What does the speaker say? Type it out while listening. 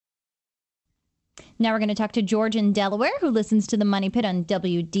Now we're going to talk to George in Delaware, who listens to the Money Pit on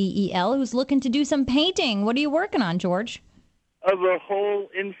WDEL, who's looking to do some painting. What are you working on, George? The whole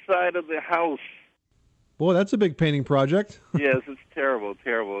inside of the house. Boy, that's a big painting project. Yes, it's terrible.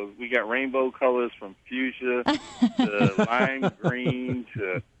 We got rainbow colors from fuchsia to lime green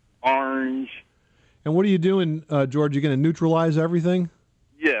to orange. And what are you doing, George? You going to neutralize everything?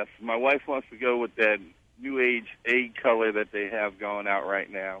 Yes, my wife wants to go with that new age egg color that they have going out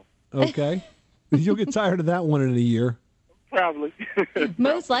right now. Okay. You'll get tired of that one in a year. Probably.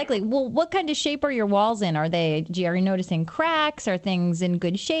 Most likely. Well, what kind of shape are your walls in? Are you noticing cracks? Are things in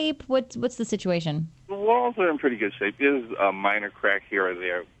good shape? What's the situation? The walls are in pretty good shape. There's a minor crack here or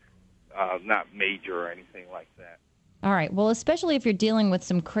there, not major or anything like that. All right. Well, especially if you're dealing with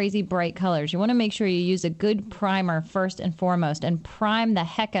some crazy bright colors, you want to make sure you use a good primer first and foremost and prime the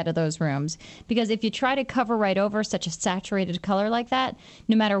heck out of those rooms. Because if you try to cover right over such a saturated color like that,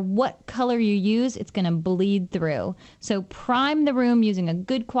 no matter what color you use, it's going to bleed through. So prime the room using a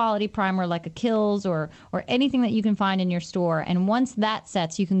good quality primer like a Kills or anything that you can find in your store. And once that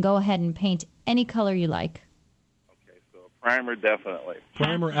sets, you can go ahead and paint any color you like. Primer, definitely.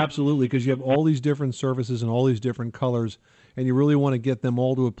 Primer, absolutely, because you have all these different surfaces and all these different colors, and you really want to get them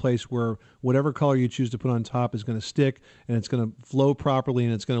all to a place where whatever color you choose to put on top is going to stick, and it's going to flow properly,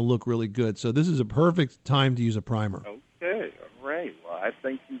 and it's going to look really good. So this is a perfect time to use a primer. Okay, all right. Well, I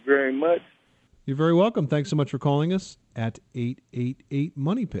thank you very much. You're very welcome. Thanks so much for calling us at 888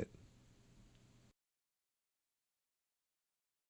 Money Pit.